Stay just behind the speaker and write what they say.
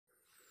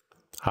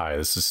Hi,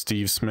 this is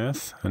Steve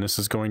Smith, and this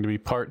is going to be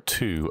part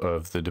 2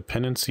 of the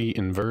dependency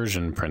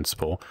inversion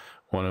principle,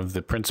 one of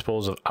the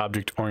principles of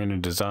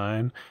object-oriented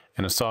design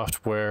and a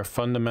software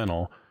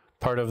fundamental,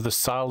 part of the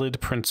solid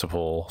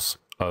principles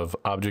of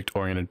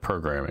object-oriented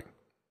programming.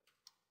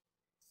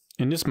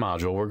 In this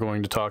module, we're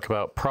going to talk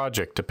about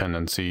project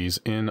dependencies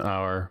in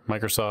our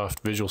Microsoft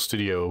Visual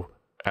Studio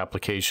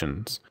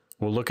applications.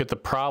 We'll look at the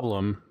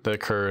problem that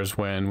occurs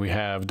when we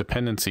have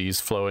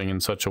dependencies flowing in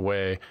such a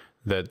way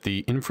that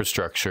the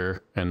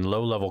infrastructure and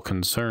low-level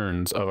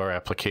concerns of our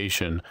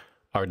application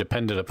are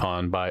depended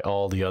upon by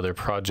all the other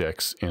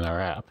projects in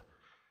our app.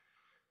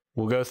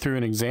 We'll go through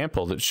an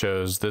example that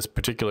shows this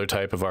particular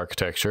type of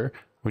architecture,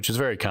 which is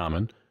very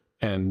common,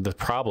 and the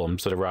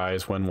problems that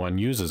arise when one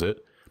uses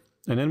it,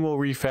 and then we'll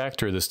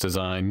refactor this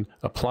design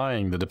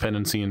applying the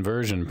dependency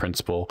inversion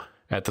principle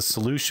at the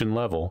solution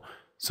level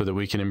so that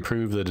we can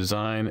improve the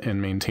design and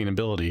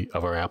maintainability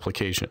of our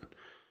application.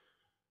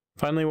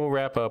 Finally, we'll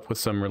wrap up with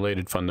some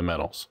related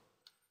fundamentals.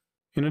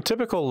 In a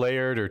typical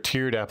layered or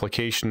tiered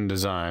application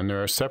design,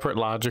 there are separate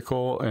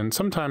logical and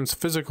sometimes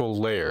physical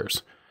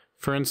layers.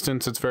 For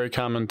instance, it's very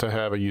common to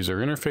have a user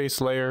interface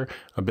layer,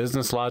 a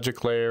business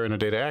logic layer, and a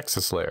data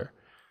access layer.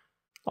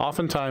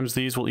 Oftentimes,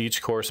 these will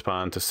each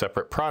correspond to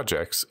separate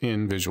projects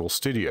in Visual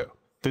Studio.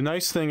 The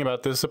nice thing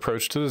about this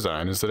approach to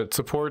design is that it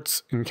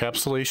supports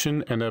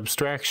encapsulation and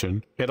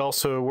abstraction. It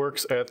also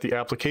works at the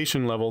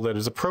application level that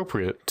is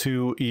appropriate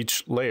to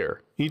each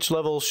layer. Each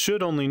level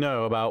should only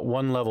know about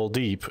one level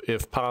deep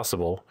if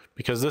possible,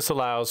 because this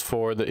allows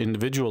for the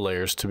individual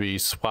layers to be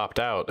swapped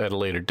out at a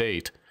later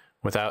date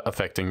without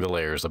affecting the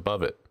layers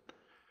above it.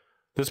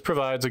 This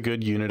provides a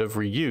good unit of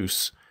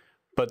reuse,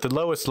 but the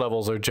lowest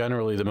levels are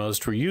generally the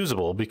most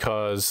reusable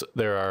because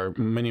there are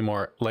many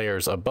more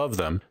layers above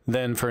them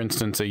than, for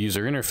instance, a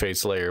user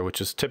interface layer,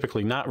 which is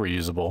typically not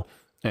reusable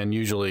and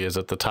usually is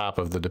at the top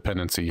of the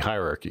dependency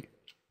hierarchy.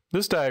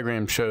 This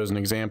diagram shows an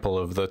example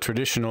of the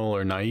traditional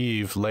or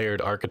naive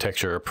layered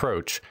architecture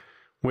approach,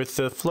 with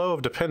the flow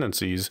of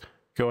dependencies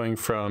going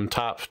from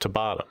top to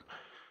bottom.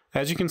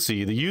 As you can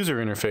see, the user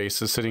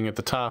interface is sitting at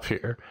the top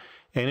here,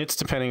 and it's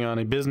depending on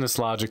a business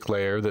logic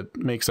layer that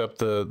makes up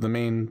the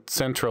main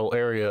central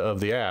area of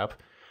the app.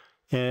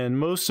 And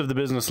most of the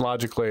business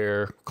logic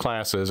layer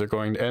classes are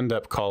going to end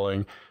up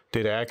calling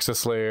data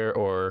access layer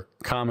or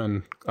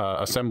common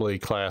assembly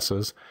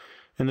classes.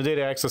 And the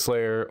data access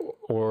layer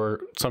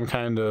or some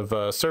kind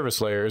of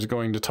service layer is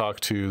going to talk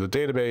to the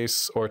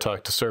database or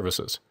talk to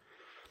services.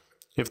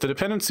 If the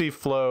dependency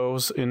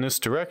flows in this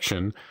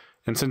direction,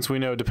 and since we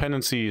know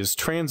dependency is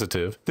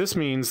transitive, this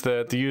means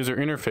that the user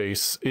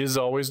interface is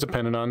always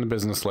dependent on the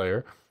business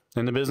layer,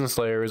 and the business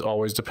layer is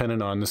always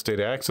dependent on this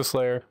data access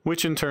layer,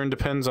 which in turn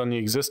depends on the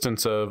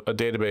existence of a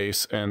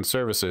database and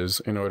services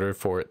in order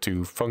for it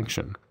to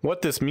function.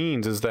 What this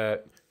means is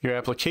that your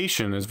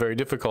application is very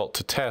difficult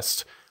to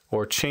test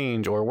or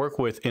change or work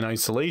with in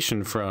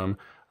isolation from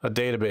a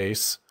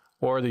database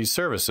or these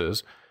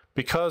services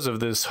because of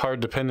this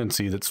hard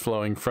dependency that's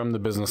flowing from the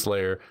business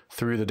layer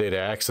through the data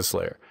access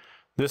layer.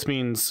 This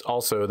means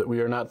also that we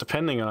are not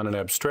depending on an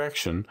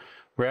abstraction,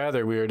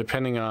 rather we are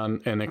depending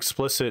on an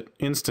explicit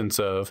instance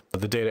of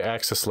the data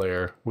access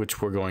layer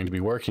which we're going to be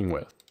working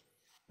with.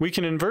 We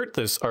can invert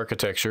this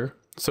architecture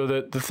so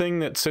that the thing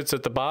that sits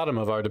at the bottom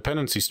of our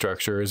dependency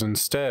structure is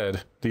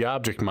instead the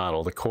object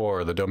model, the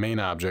core, the domain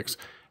objects,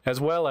 as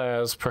well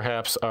as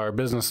perhaps our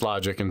business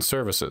logic and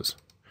services.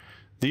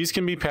 These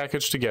can be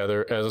packaged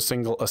together as a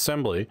single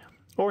assembly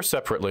or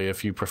separately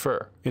if you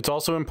prefer. It's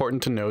also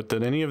important to note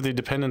that any of the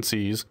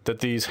dependencies that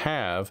these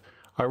have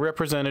are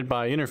represented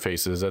by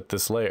interfaces at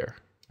this layer.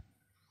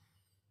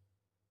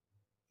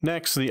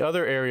 Next, the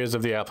other areas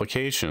of the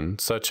application,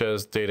 such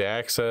as data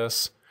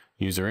access,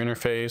 user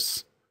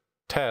interface,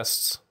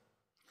 tests,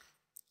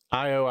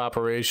 I/O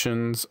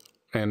operations,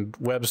 and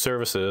web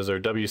services, or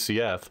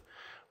WCF,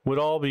 would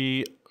all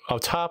be on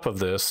top of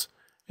this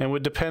and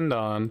would depend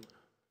on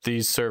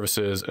these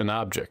services and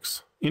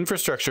objects.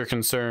 Infrastructure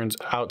concerns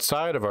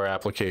outside of our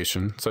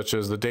application, such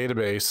as the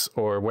database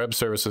or web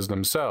services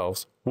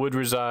themselves, would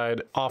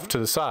reside off to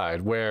the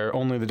side, where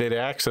only the data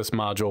access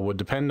module would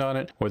depend on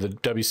it, or the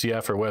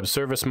WCF or web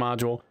service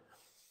module.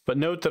 But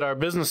note that our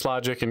business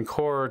logic and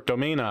core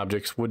domain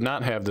objects would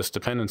not have this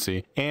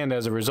dependency, and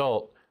as a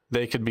result,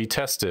 they could be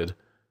tested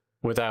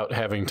without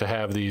having to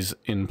have these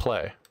in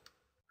play.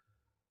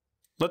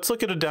 Let's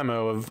look at a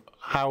demo of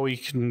how we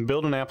can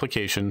build an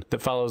application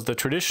that follows the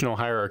traditional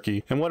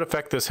hierarchy and what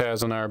effect this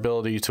has on our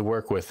ability to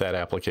work with that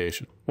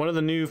application. One of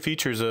the new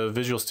features of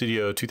Visual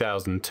Studio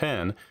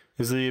 2010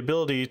 is the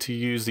ability to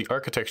use the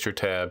Architecture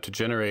tab to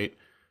generate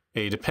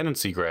a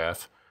dependency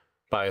graph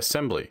by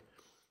assembly.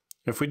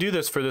 If we do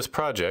this for this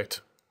project,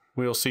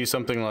 we'll see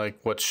something like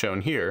what's shown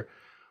here,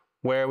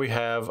 where we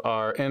have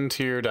our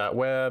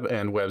ntier.web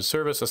and web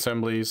service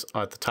assemblies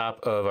at the top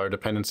of our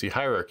dependency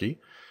hierarchy.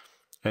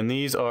 And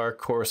these are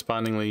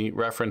correspondingly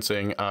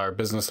referencing our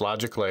business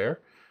logic layer.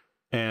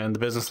 And the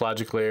business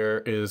logic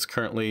layer is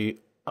currently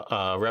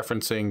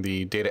referencing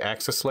the data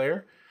access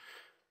layer.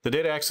 The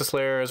data access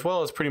layer, as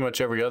well as pretty much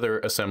every other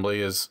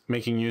assembly, is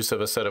making use of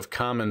a set of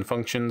common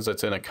functions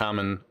that's in a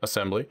common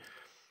assembly.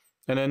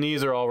 And then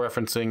these are all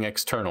referencing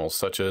externals,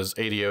 such as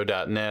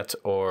ADO.NET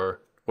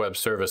or web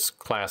service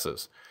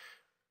classes.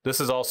 This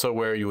is also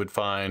where you would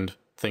find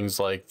things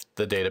like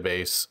the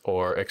database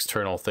or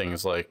external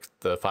things like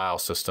the file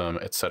system,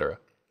 etc.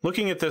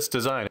 Looking at this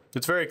design,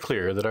 it's very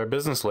clear that our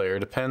business layer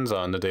depends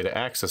on the data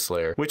access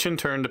layer, which in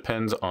turn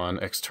depends on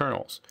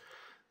externals.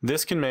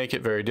 This can make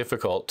it very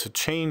difficult to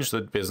change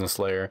the business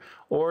layer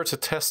or to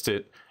test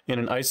it in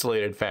an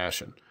isolated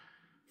fashion.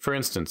 For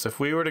instance, if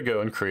we were to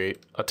go and create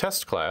a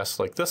test class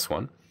like this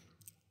one,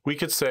 we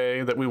could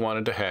say that we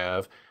wanted to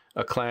have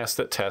a class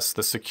that tests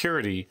the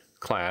security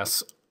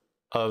class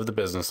of the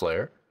business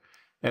layer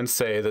and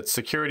say that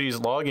security's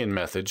login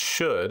method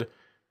should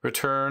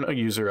return a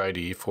user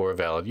ID for a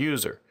valid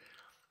user.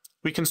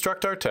 We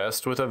construct our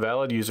test with a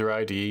valid user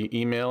ID,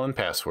 email, and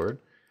password.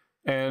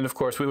 And of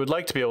course, we would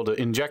like to be able to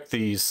inject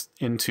these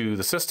into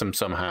the system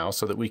somehow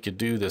so that we could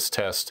do this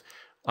test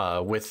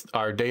with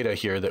our data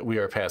here that we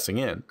are passing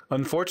in.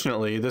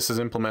 Unfortunately, this is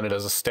implemented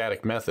as a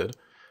static method,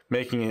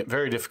 making it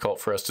very difficult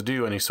for us to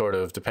do any sort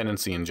of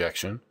dependency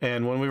injection.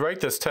 And when we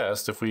write this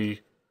test, if we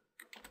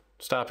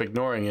stop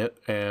ignoring it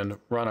and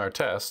run our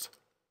test,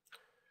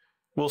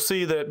 we'll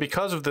see that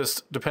because of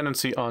this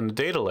dependency on the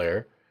data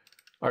layer,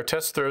 our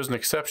test throws an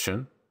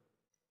exception.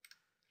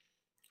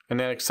 And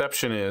that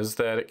exception is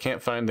that it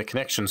can't find the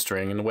connection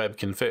string in the web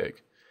config.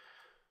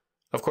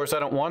 Of course, I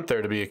don't want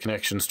there to be a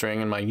connection string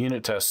in my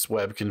unit test's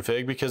web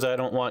config because I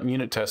don't want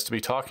unit tests to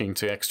be talking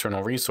to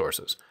external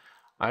resources.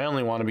 I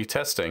only want to be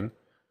testing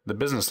the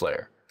business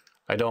layer.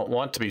 I don't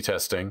want to be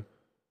testing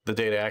the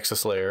data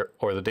access layer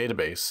or the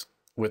database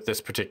with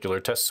this particular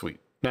test suite.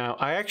 Now,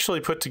 I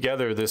actually put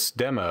together this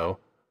demo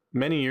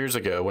many years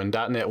ago when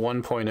 .NET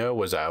 1.0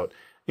 was out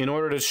in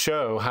order to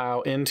show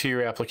how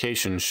end-tier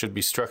applications should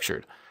be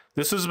structured.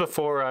 This is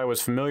before I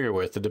was familiar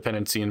with the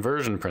dependency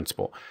inversion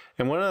principle,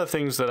 and one of the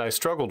things that I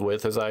struggled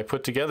with as I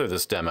put together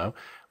this demo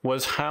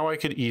was how I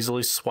could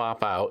easily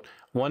swap out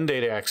one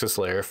data access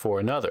layer for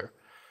another.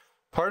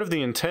 Part of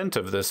the intent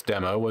of this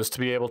demo was to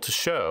be able to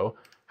show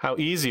how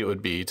easy it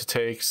would be to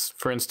take,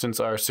 for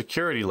instance, our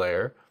security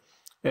layer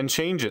and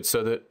change it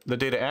so that the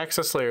data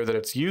access layer that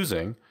it's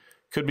using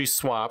could be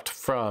swapped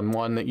from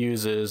one that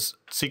uses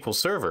SQL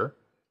Server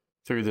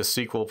through the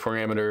SQL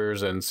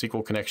parameters and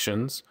SQL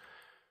connections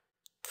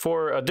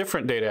for a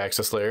different data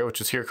access layer, which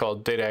is here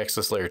called data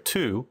access layer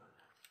 2.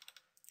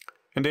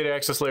 And data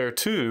access layer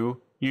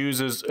 2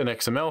 uses an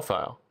XML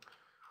file.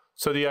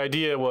 So the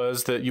idea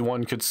was that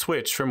one could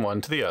switch from one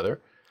to the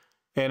other.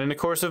 And in the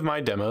course of my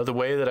demo, the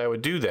way that I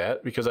would do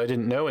that, because I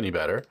didn't know any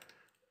better,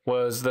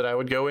 was that I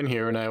would go in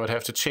here and I would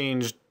have to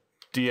change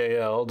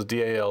DAL to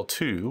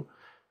DAL2,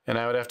 and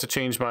I would have to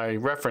change my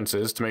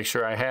references to make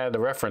sure I had the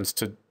reference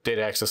to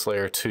data access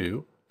layer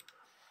 2.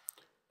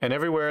 And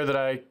everywhere that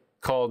I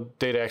called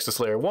data access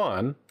layer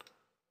 1,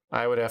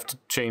 I would have to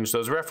change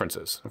those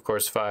references. Of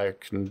course, if I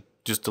can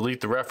just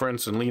delete the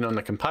reference and lean on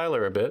the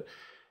compiler a bit,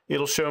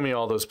 it'll show me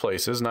all those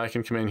places, and I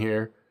can come in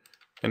here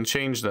and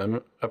change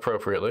them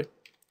appropriately.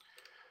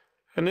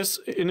 And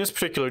in this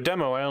particular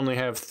demo, I only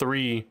have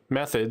 3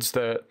 methods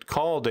that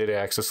call data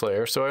access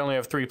layer, so I only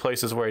have 3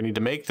 places where I need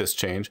to make this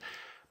change.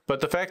 But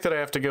the fact that I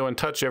have to go and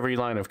touch every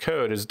line of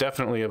code is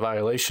definitely a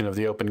violation of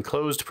the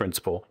open-closed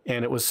principle,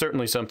 and it was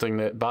certainly something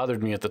that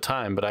bothered me at the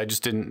time, but I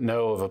just didn't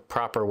know of a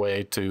proper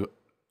way to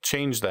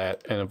change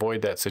that and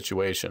avoid that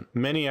situation.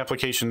 Many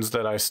applications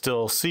that I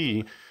still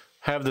see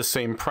have the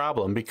same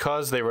problem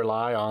because they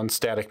rely on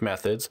static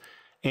methods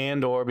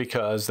and or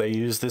because they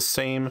use this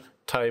same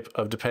type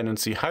of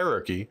dependency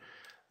hierarchy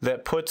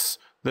that puts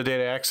the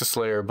data access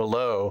layer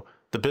below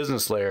the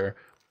business layer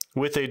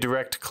with a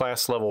direct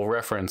class level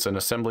reference and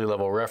assembly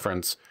level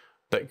reference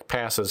that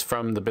passes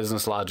from the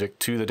business logic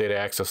to the data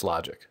access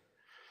logic.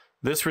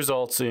 This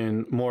results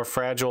in more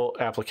fragile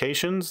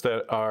applications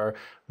that are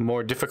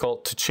more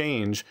difficult to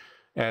change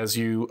as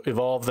you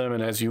evolve them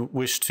and as you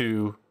wish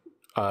to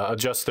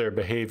adjust their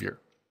behavior.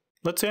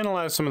 Let's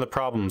analyze some of the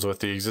problems with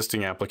the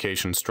existing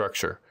application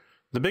structure.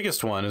 The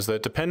biggest one is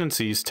that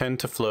dependencies tend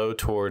to flow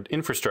toward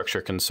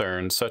infrastructure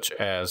concerns such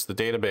as the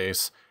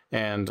database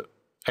and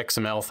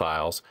XML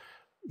files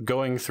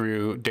going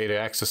through data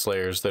access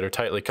layers that are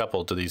tightly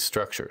coupled to these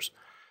structures.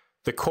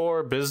 The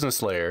core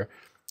business layer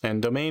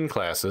and domain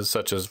classes,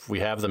 such as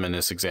we have them in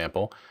this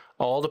example,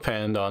 all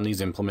depend on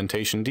these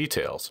implementation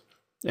details.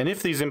 And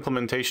if these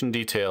implementation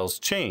details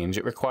change,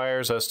 it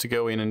requires us to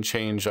go in and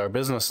change our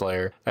business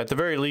layer, at the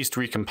very least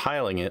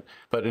recompiling it,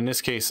 but in this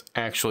case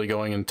actually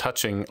going and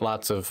touching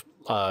lots of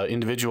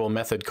individual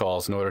method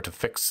calls in order to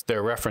fix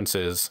their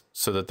references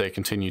so that they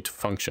continue to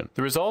function.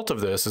 The result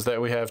of this is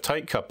that we have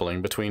tight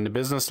coupling between the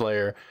business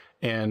layer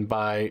and,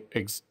 by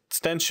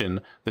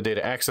extension, the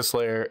data access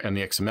layer and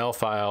the XML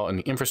file and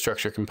the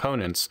infrastructure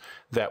components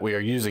that we are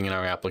using in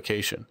our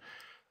application.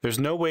 There's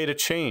no way to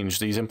change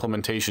these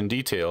implementation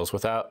details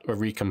without a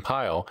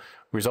recompile,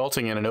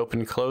 resulting in an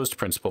open-closed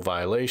principle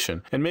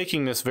violation and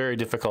making this very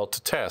difficult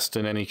to test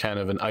in any kind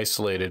of an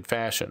isolated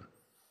fashion.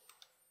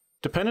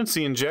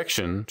 Dependency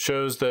injection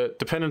shows that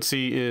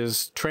dependency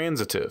is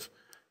transitive.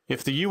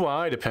 If the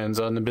UI depends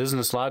on the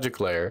business logic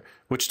layer,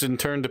 which in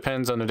turn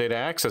depends on the data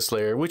access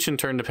layer, which in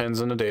turn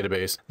depends on the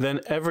database,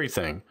 then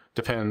everything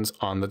depends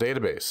on the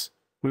database.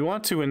 We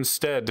want to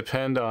instead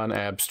depend on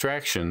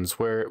abstractions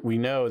where we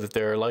know that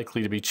there are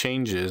likely to be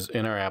changes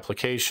in our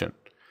application.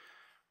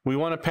 We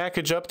want to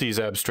package up these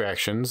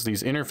abstractions,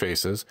 these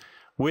interfaces,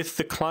 with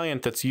the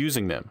client that's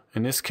using them,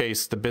 in this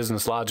case the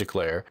business logic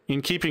layer,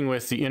 in keeping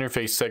with the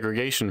interface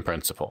segregation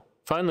principle.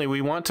 Finally,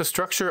 we want to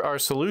structure our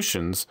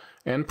solutions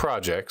and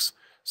projects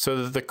so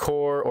that the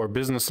core or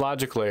business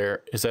logic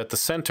layer is at the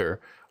center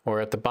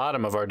or at the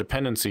bottom of our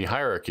dependency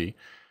hierarchy,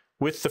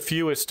 with the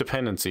fewest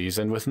dependencies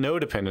and with no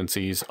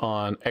dependencies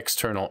on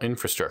external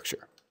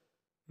infrastructure.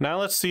 Now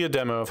let's see a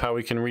demo of how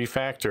we can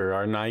refactor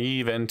our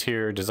naive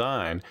n-tier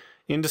design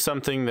into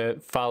something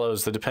that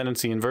follows the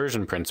dependency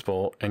inversion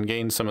principle and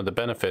gains some of the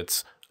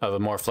benefits of a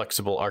more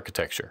flexible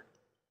architecture.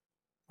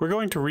 We're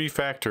going to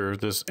refactor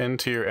this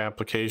n-tier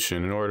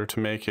application in order to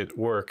make it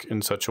work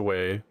in such a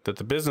way that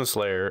the business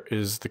layer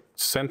is the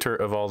center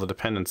of all the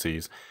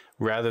dependencies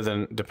rather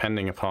than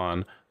depending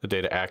upon the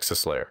data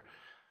access layer.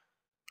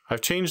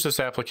 I've changed this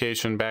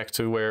application back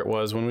to where it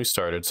was when we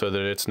started so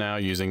that it's now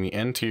using the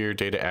n-tier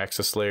data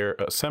access layer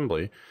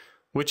assembly,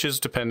 which is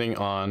depending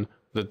on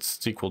the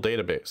SQL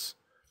database.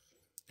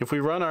 If we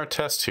run our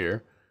test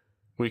here,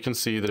 we can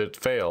see that it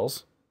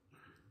fails,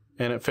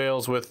 and it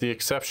fails with the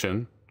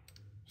exception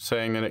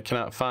saying that it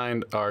cannot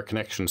find our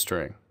connection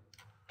string.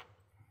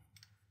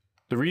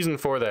 The reason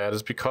for that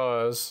is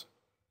because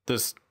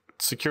this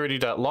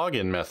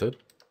security.login method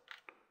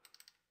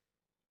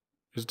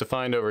is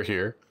defined over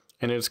here,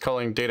 and it's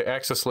calling data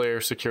access layer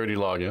security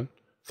login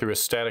through a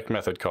static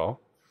method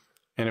call.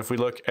 And if we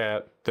look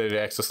at the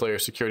data access layer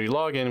security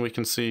login, we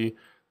can see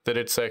that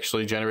it's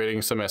actually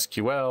generating some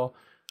SQL,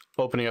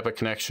 opening up a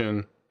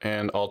connection,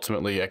 and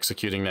ultimately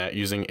executing that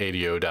using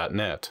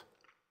ADO.NET.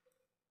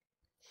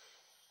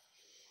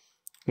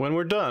 When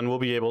we're done, we'll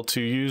be able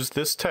to use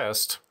this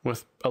test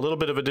with a little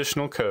bit of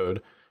additional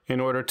code in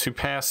order to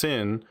pass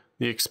in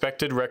the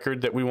expected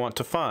record that we want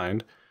to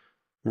find,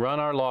 run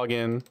our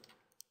login,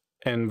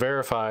 and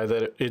verify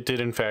that it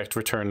did in fact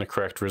return the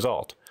correct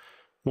result.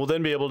 We'll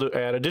then be able to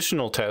add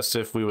additional tests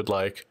if we would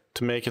like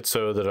to make it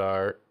so that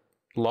our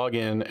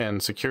login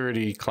and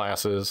security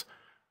classes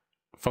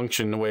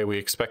function the way we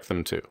expect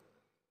them to.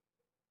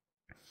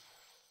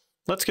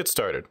 Let's get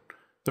started.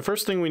 The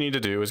first thing we need to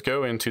do is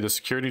go into the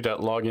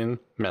security.login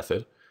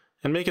method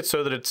and make it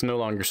so that it's no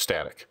longer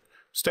static.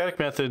 Static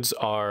methods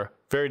are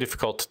very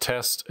difficult to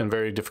test and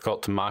very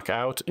difficult to mock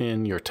out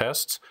in your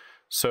tests,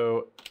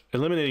 so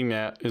eliminating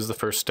that is the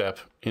first step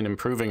in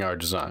improving our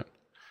design.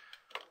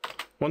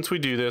 Once we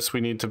do this,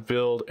 we need to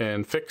build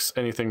and fix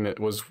anything that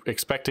was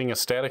expecting a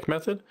static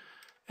method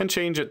and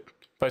change it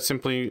by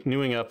simply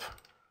newing up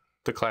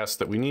the class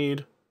that we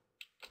need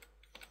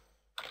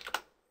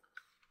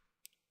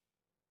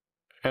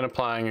and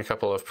applying a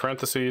couple of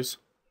parentheses.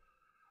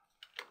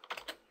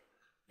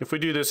 If we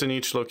do this in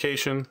each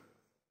location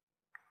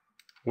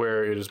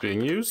where it is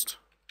being used,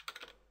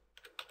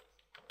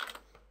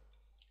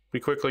 we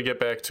quickly get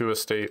back to a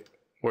state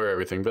where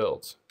everything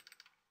builds.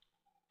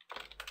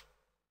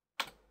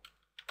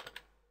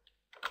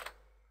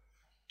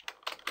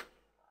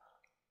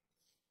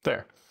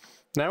 There.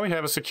 Now we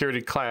have a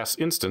security class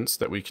instance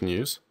that we can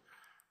use.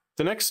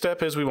 The next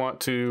step is we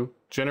want to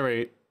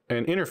generate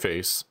an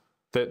interface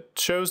that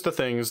shows the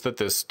things that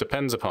this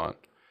depends upon.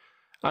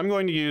 I'm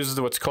going to use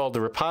what's called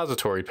the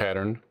repository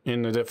pattern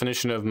in the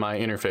definition of my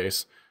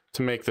interface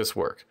to make this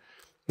work.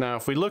 Now,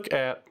 if we look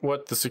at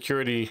what the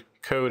security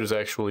code is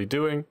actually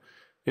doing,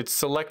 it's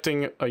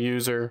selecting a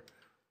user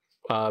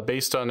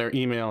based on their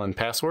email and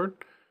password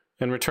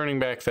and returning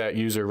back that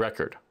user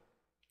record.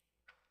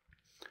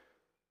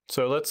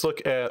 So let's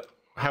look at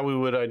how we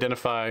would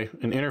identify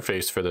an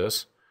interface for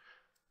this.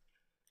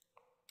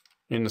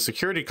 In the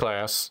security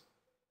class,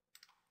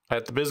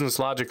 at the business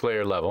logic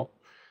layer level,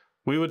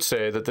 we would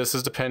say that this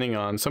is depending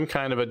on some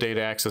kind of a data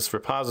access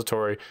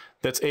repository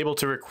that's able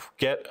to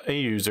get a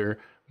user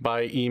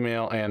by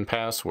email and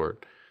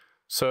password.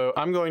 So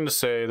I'm going to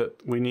say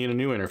that we need a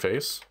new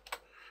interface.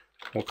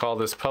 We'll call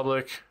this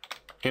public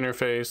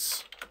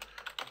interface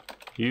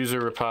user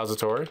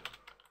repository.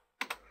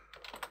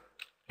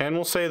 And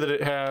we'll say that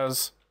it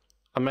has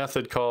a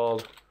method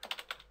called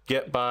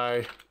get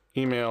by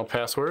email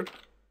password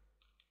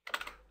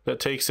that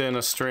takes in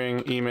a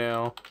string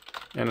email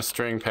and a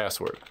string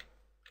password.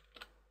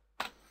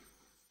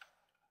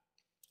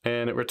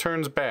 And it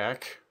returns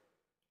back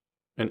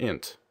an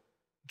int,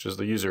 which is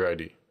the user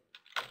ID.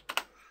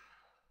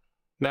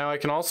 Now I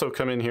can also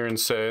come in here and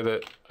say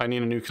that I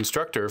need a new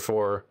constructor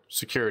for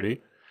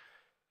security.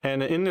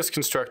 And in this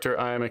constructor,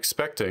 I am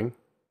expecting,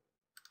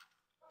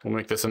 we'll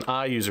make this an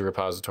iUser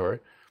repository.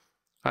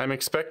 I'm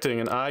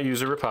expecting an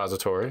iUser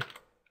repository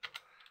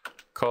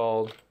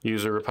called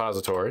user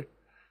repository.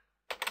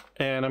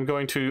 And I'm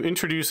going to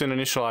introduce and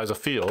initialize a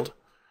field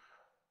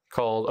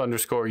called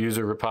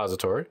 _user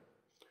repository.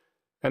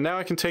 And now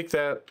I can take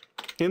that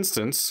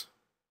instance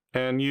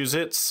and use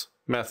its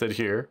method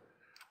here.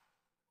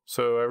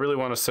 So I really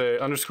want to say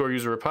underscore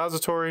user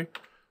repository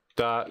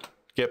dot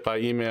get by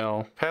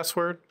email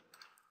password.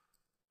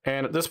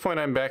 And at this point,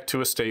 I'm back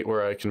to a state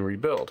where I can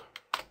rebuild.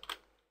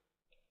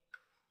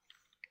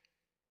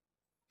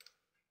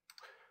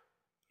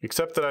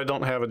 Except that I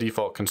don't have a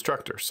default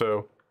constructor.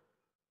 So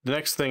the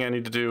next thing I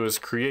need to do is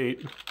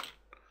create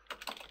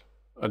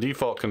a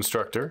default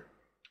constructor.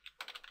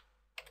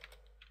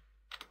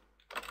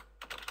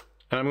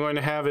 And I'm going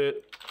to have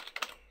it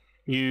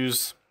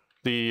use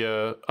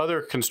the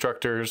other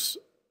constructor's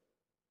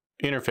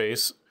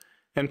interface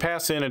and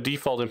pass in a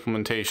default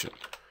implementation,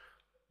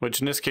 which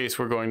in this case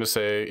we're going to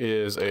say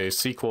is a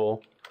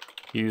SQL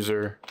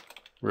user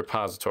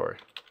repository.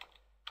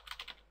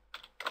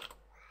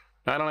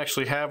 I don't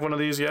actually have one of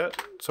these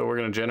yet, so we're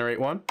going to generate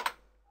one.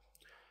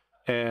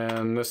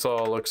 And this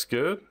all looks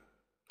good.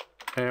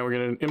 And we're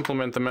going to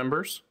implement the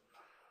members.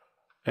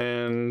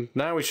 And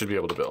now we should be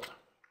able to build.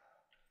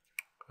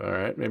 All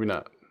right, maybe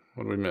not.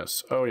 What did we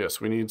miss? Oh yes,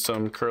 we need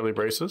some curly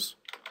braces.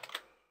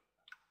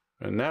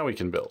 And now we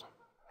can build.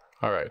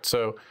 All right,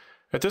 so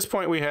at this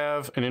point we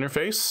have an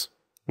interface.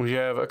 We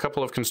have a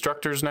couple of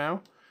constructors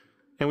now.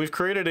 And we've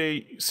created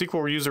a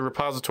SQL user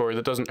repository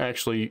that doesn't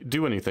actually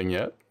do anything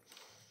yet,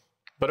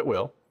 but it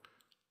will.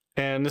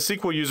 And the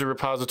SQL user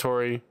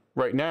repository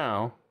right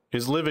now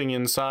is living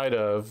inside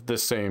of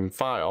this same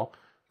file,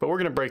 but we're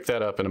going to break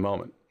that up in a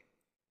moment.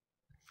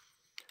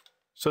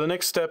 So the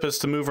next step is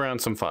to move around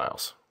some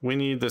files. We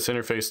need this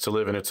interface to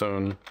live in its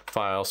own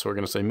file, so we're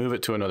going to say move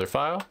it to another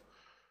file.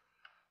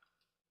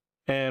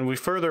 And we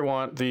further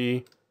want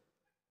the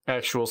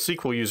actual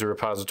SQL user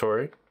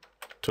repository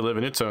to live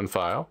in its own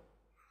file.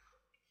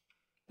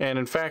 And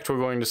in fact, we're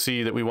going to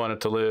see that we want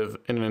it to live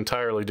in an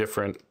entirely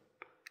different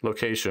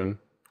location,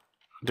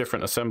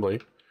 different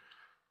assembly.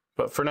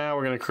 But for now,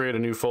 we're going to create a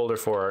new folder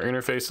for our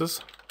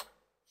interfaces.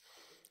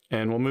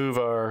 And we'll move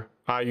our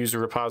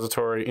iUser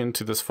repository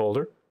into this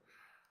folder.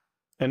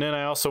 And then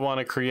I also want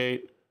to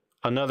create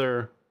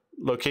another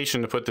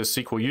location to put this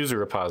SQL user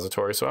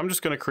repository. So I'm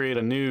just going to create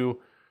a new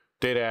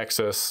data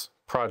access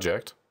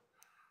project.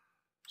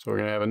 So we're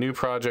going to have a new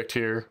project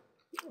here.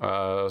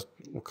 We'll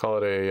call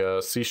it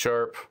a C#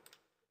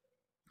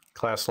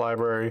 class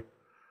library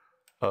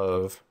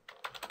of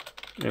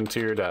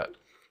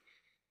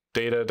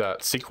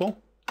ntier.data.sql.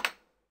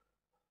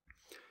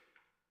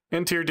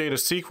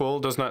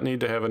 ntier.data.sql does not need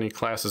to have any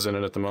classes in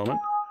it at the moment,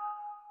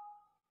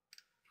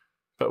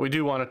 but we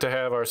do want it to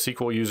have our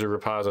SQL user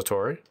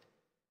repository,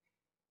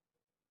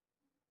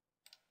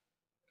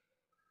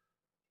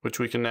 which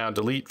we can now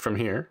delete from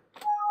here.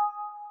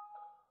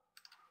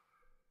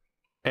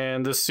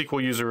 And this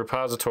SQL user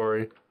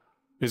repository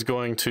is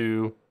going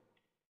to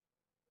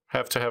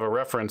have a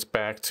reference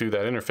back to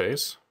that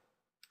interface.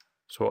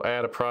 So we'll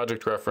add a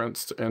project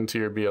reference to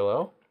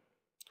ntier.bll,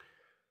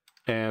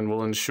 and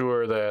we'll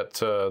ensure that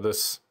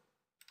this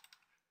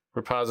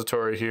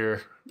repository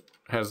here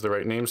has the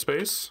right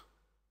namespace.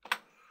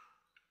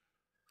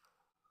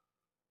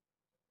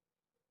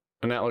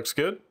 And that looks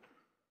good.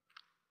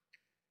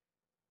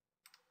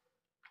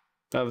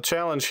 Now the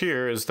challenge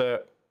here is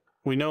that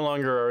we no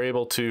longer are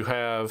able to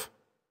have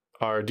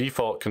our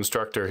default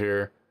constructor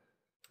here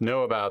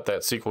know about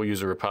that SQL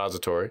user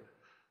repository.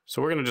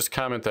 So we're going to just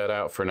comment that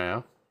out for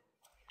now.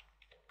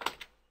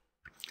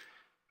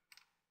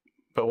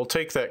 But we'll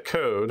take that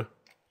code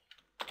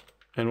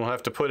and we'll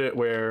have to put it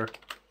where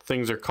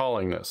things are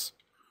calling this.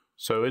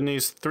 So in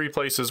these three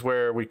places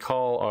where we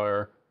call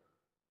our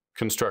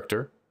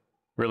constructor,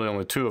 really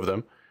only two of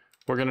them,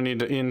 we're going to need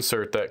to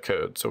insert that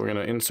code. So we're going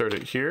to insert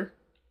it here.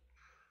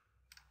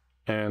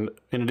 And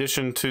in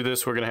addition to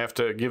this, we're going to have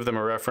to give them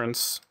a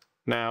reference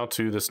now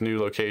to this new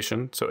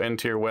location. So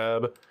ntier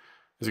web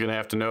is going to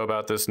have to know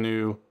about this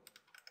new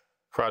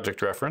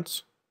project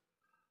reference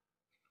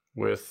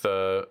with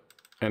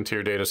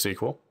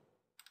ntier.data.sql.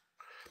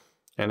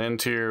 And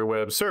ntier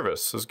web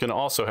service is going to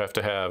also have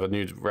to have a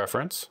new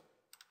reference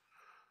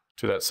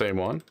to that same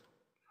one.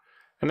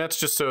 And that's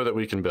just so that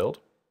we can build.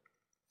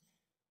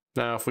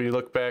 Now, if we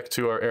look back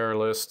to our error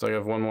list, I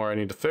have one more I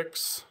need to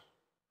fix,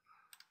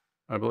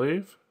 I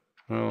believe.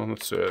 Well,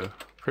 let's see, I'm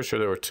pretty sure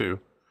there were two.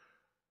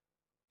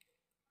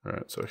 All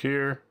right, so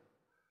here,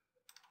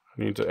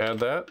 I need to add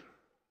that,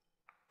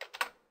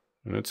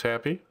 and it's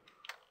happy.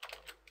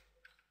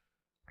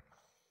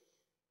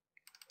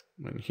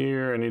 And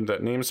here, I need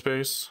that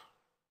namespace,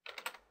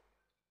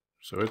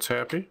 so it's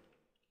happy.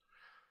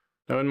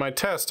 Now in my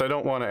test, I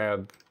don't want to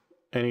add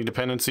any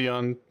dependency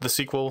on the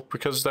SQL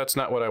because that's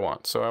not what I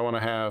want. So I want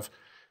to have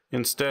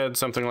instead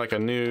something like a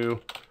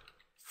new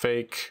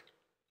fake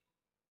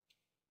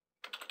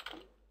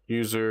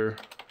user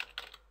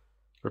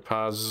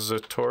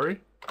repository.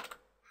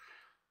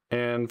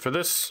 And for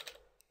this,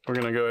 we're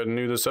going to go ahead and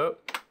new this up.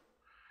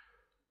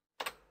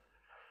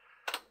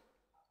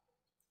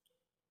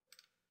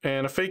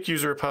 And a fake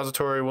user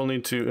repository, we'll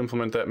need to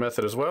implement that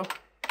method as well.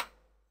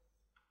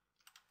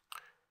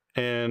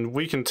 And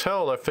we can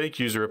tell a fake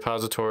user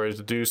repository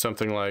to do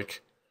something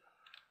like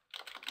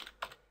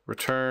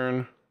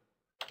return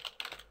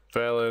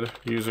valid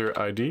user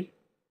ID,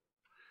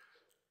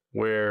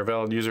 where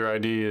valid user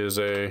ID is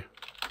a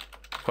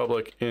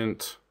public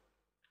int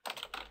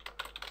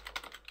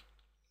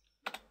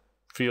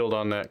field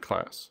on that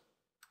class.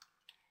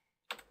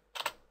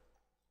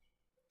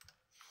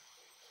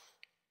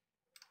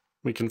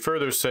 We can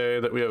further say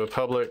that we have a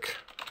public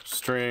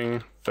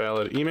string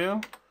valid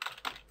email,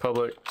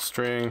 public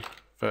string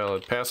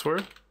valid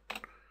password,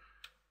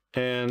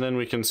 and then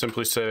we can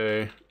simply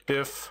say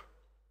if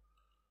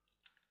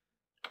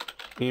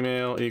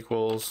email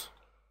equals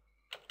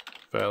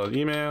valid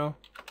email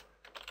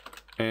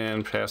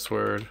and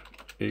password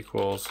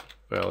equals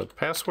valid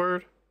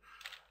password,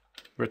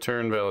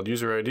 return valid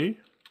user ID.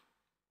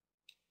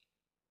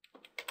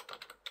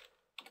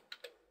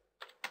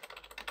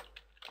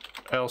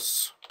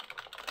 Else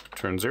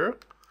return 0.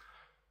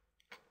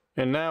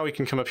 And now we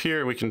can come up here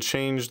and we can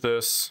change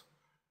this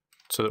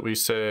so that we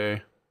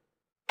say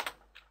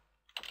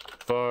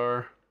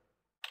var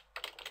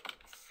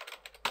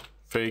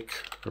fake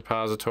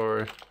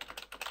repository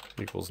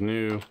equals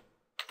new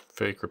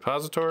fake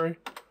repository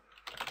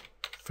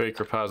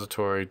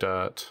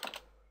dot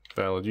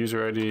valid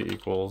user ID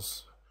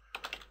equals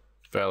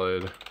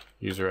valid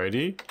user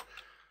ID,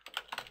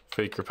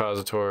 fake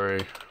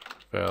repository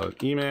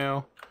valid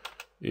email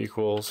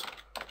equals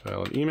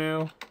valid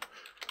email,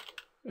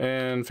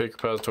 and fake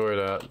repository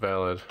dot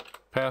valid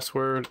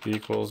password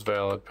equals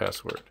valid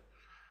password.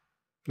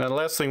 Now the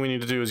last thing we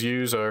need to do is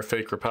use our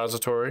fake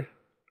repository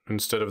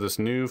instead of this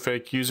new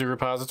fake user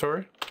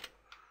repository.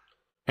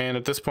 And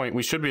at this point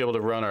we should be able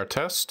to run our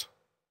test,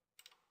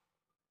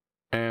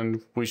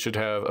 and we should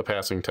have a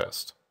passing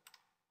test.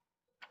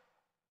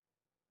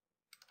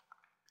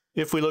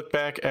 If we look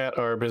back at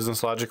our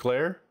business logic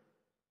layer,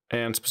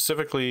 and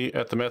specifically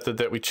at the method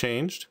that we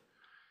changed,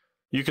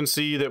 you can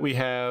see that we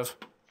have,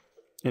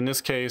 in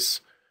this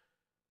case,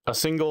 a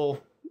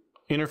single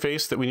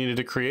interface that we needed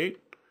to create,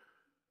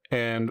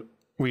 and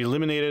we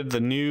eliminated the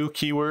new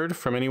keyword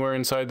from anywhere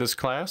inside this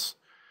class.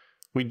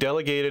 We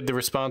delegated the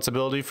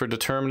responsibility for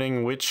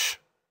determining which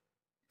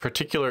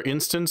particular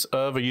instance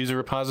of a user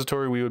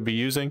repository we would be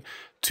using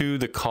to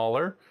the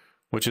caller,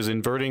 which is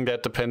inverting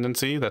that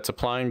dependency. That's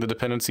applying the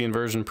dependency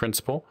inversion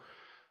principle.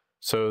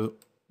 So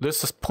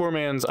this is poor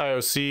man's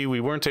IOC we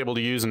weren't able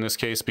to use in this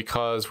case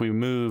because we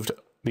moved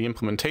the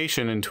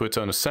implementation into its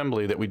own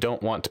assembly that we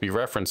don't want to be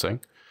referencing,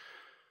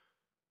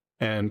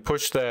 and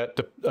pushed that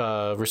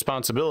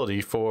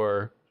responsibility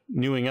for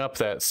newing up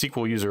that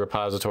SQL user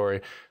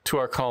repository to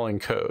our calling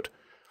code.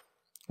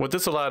 What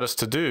this allowed us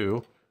to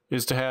do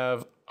is to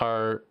have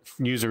our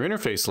user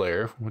interface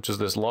layer, which is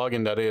this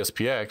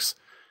login.aspx,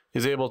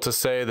 is able to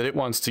say that it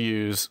wants to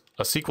use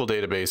a SQL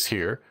database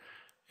here.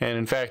 And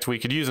in fact, we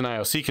could use an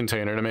IOC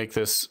container to make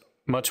this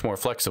much more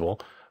flexible.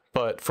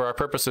 But for our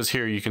purposes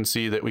here, you can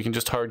see that we can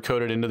just hard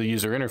code it into the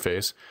user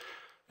interface.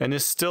 And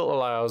this still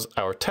allows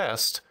our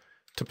test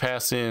to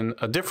pass in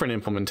a different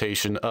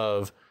implementation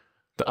of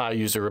the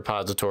iUser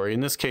repository. In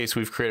this case,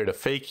 we've created a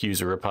fake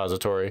user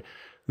repository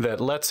that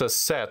lets us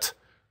set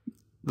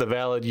the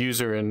valid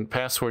user and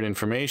password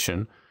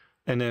information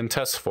and then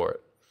test for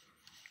it.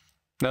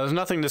 Now, there's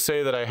nothing to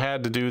say that I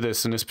had to do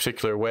this in this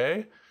particular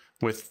way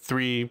with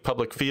 3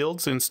 public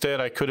fields.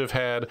 Instead, I could have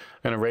had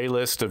an array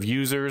list of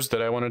users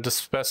that I wanted to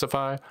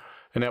specify,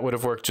 and that would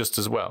have worked just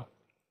as well.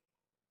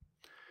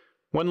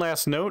 One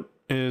last note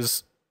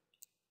is,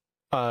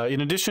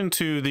 in addition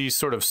to these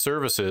sort of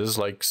services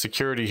like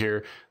security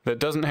here that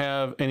doesn't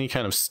have any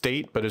kind of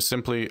state but is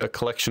simply a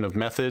collection of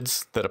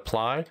methods that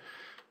apply,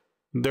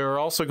 there are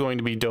also going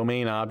to be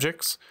domain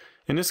objects.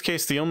 In this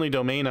case, the only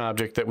domain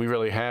object that we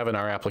really have in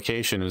our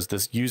application is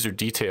this user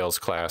details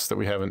class that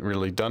we haven't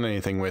really done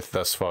anything with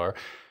thus far.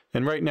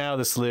 And right now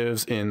this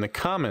lives in the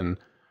common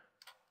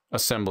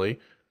assembly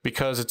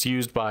because it's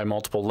used by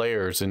multiple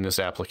layers in this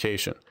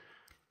application.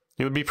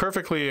 It would be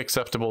perfectly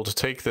acceptable to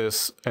take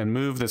this and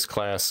move this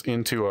class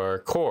into our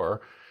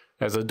core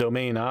as a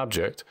domain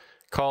object,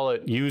 call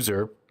it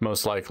user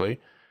most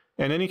likely,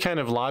 and any kind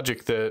of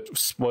logic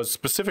that was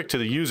specific to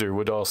the user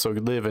would also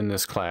live in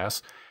this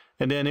class.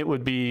 And then it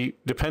would be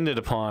depended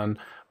upon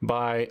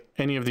by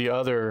any of the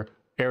other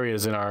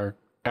areas in our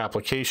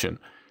application.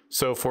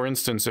 So for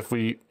instance, if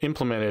we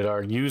implemented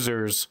our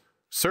users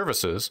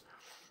services,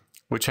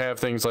 which have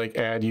things like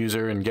add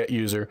user and get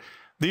user,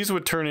 these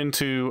would turn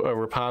into a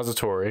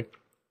repository.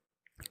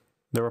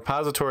 The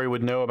repository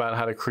would know about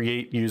how to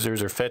create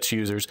users or fetch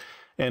users.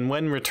 And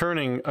when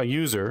returning a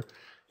user,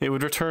 it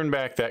would return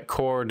back that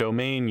core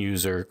domain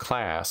user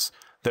class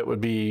that would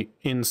be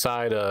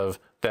inside of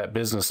that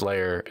business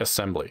layer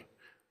assembly,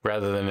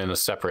 rather than in a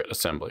separate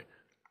assembly.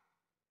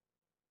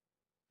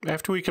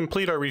 After we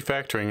complete our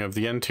refactoring of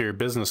the n-tier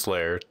business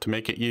layer to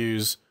make it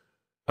use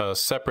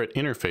separate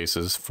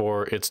interfaces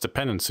for its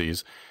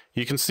dependencies,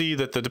 you can see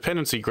that the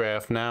dependency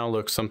graph now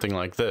looks something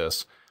like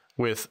this,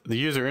 with the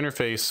user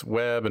interface,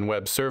 web, and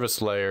web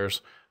service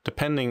layers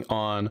depending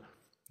on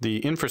the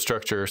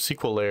infrastructure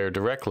SQL layer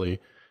directly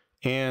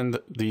and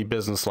the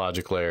business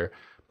logic layer.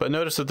 But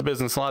notice that the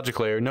business logic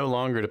layer no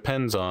longer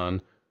depends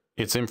on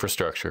its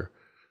infrastructure.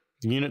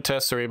 The unit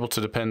tests are able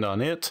to depend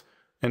on it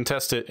and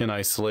test it in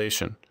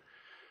isolation.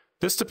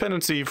 This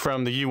dependency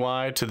from the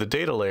UI to the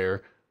data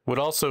layer would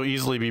also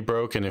easily be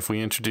broken if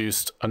we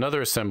introduced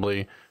another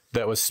assembly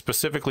that was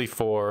specifically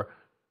for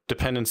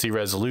dependency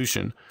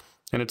resolution.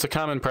 And it's a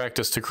common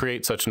practice to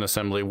create such an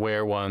assembly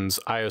where one's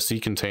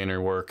IOC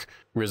container work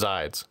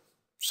resides.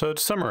 So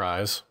to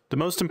summarize, the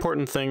most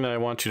important thing that I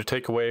want you to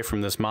take away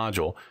from this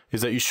module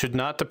is that you should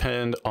not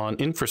depend on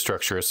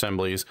infrastructure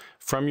assemblies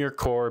from your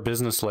core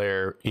business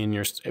layer in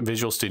your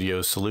Visual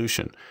Studio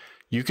solution.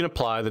 You can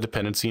apply the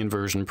dependency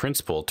inversion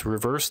principle to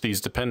reverse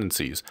these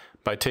dependencies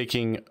by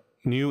taking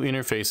new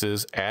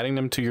interfaces, adding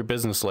them to your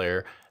business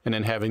layer, and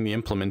then having the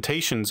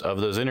implementations of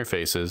those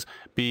interfaces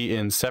be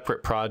in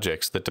separate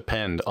projects that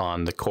depend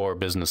on the core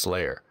business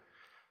layer.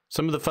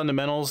 Some of the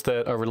fundamentals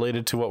that are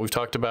related to what we've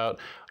talked about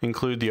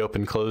include the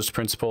open-closed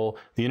principle,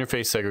 the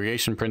interface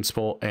segregation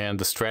principle, and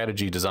the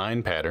strategy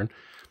design pattern.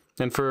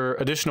 And for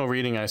additional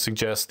reading, I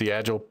suggest the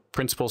Agile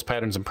Principles,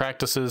 Patterns, and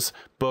Practices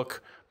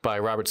book by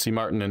Robert C.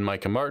 Martin and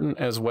Micah Martin,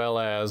 as well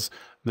as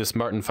this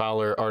Martin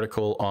Fowler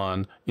article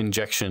on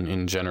injection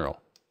in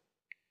general.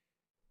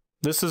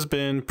 This has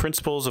been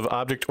Principles of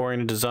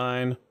Object-Oriented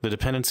Design, the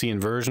Dependency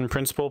Inversion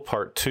Principle,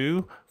 Part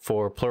 2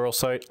 for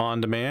Pluralsight On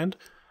Demand.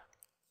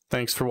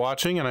 Thanks for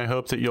watching, and I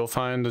hope that you'll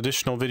find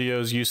additional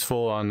videos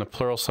useful on the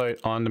Pluralsight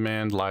On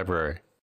Demand library.